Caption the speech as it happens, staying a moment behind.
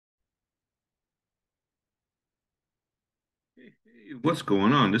Hey, what's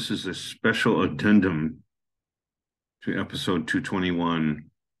going on? This is a special addendum to episode 221,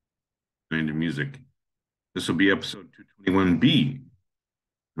 Kind of Music. This will be episode 221B,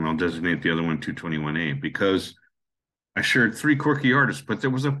 and I'll designate the other one 221A because I shared three quirky artists, but there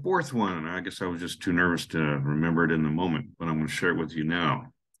was a fourth one, and I guess I was just too nervous to remember it in the moment, but I'm going to share it with you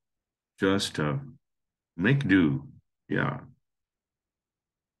now. Just to make do. Yeah.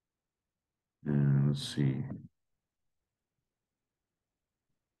 And let's see.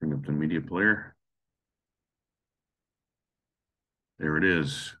 Bring up the media player. There it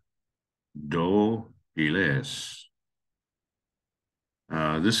is. Deux, FILLES.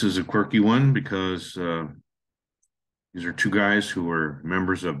 This is a quirky one because these are two guys who were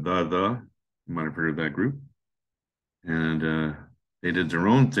members of Deux. You might have heard of that group. And they did their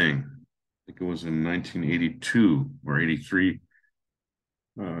own thing. I think it was in 1982 or 83.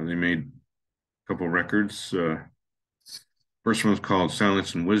 They made a couple records. First one was called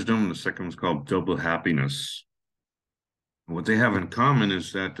Silence and Wisdom. The second was called Double Happiness. And what they have in common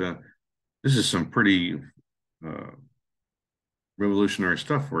is that this is some pretty revolutionary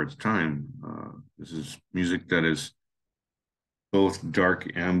stuff for its time. This is music that is both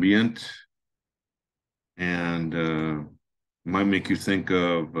dark ambient and might make you think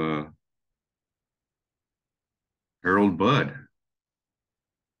of Harold Budd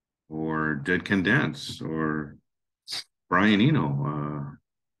or Dead Can Dance or Brian Eno.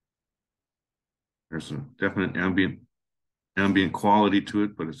 There's a definite ambient quality to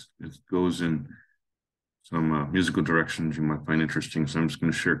it, but it goes in some musical directions you might find interesting. So I'm just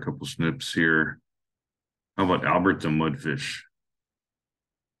going to share a couple snips here. How about Albert the Mudfish?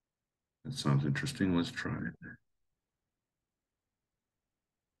 That sounds interesting. Let's try it.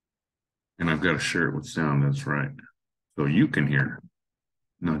 And I've got to share it with sound. That's right. So you can hear,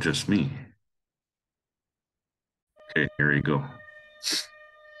 not just me. Okay, here you go.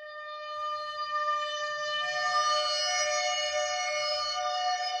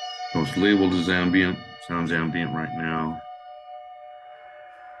 So it's labeled as ambient. Sounds ambient right now.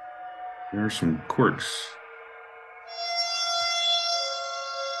 There are some quirks.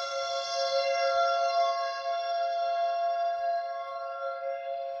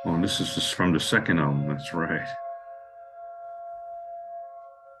 Oh, and this is just from the second album. That's right.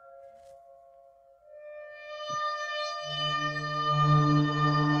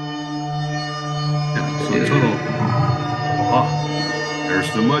 Yeah, so total. Oh,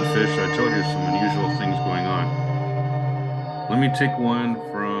 there's the mudfish. I told you some unusual things going on. Let me take one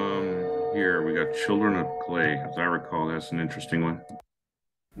from here. We got Children of Clay. As I recall, that's an interesting one.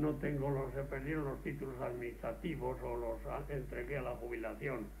 No tengo los, se perdieron los títulos administrativos o los entregué a la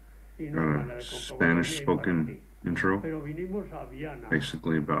jubilación. Y no Spanish spoken intro. Pero vinimos a Viana.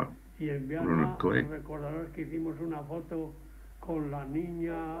 Basically about y en Children of Clay. Recordarás que hicimos una foto con la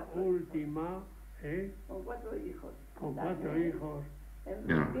niña última, Con cuatro hijos.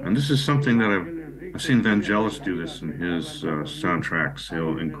 Yeah, and this is something that I've seen Vangelis do this in his soundtracks.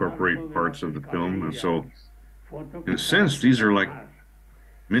 He'll incorporate parts of the film, and so in a sense, these are like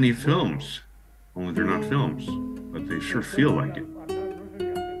mini films, only they're not films, but they sure feel like it.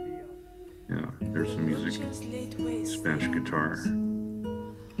 Yeah, there's some music, Spanish guitar.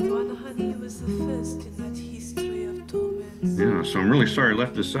 Yeah, so I'm really sorry I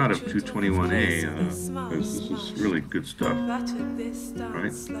left this out of 221A because this is really good stuff,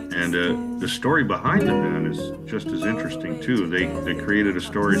 right? And the story behind the band is just as interesting too. They created a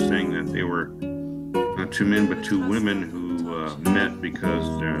story saying that they were not two men but two women who met because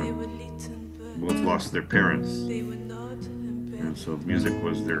they both lost their parents. And so music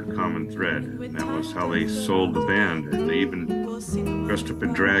was their common thread. And that was how they sold the band. And they even dressed up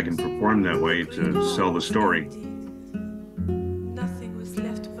in drag and performed that way to sell the story.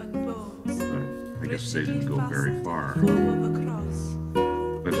 But I guess they didn't go very far.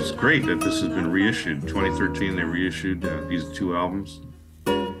 But it's great that this has been reissued. 2013, they reissued these two albums.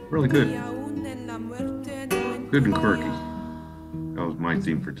 Really good. Good and quirky. That was my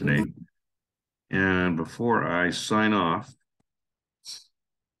theme for today. And before I sign off,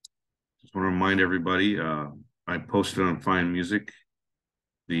 just want to remind everybody, I posted on Fine Music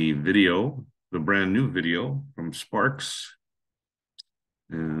the video, the brand new video from SPARKS.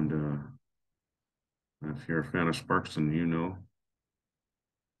 And if you're a fan of SPARKS, then you know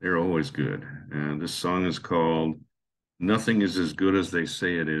they're always good. And this song is called Nothing Is As Good As They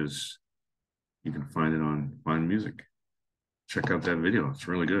Say It Is. You can find it on Fine Music. Check out that video. It's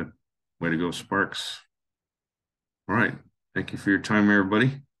really good. Way to go, SPARKS. All right. Thank you for your time,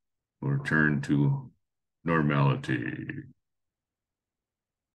 everybody. We'll return to normality.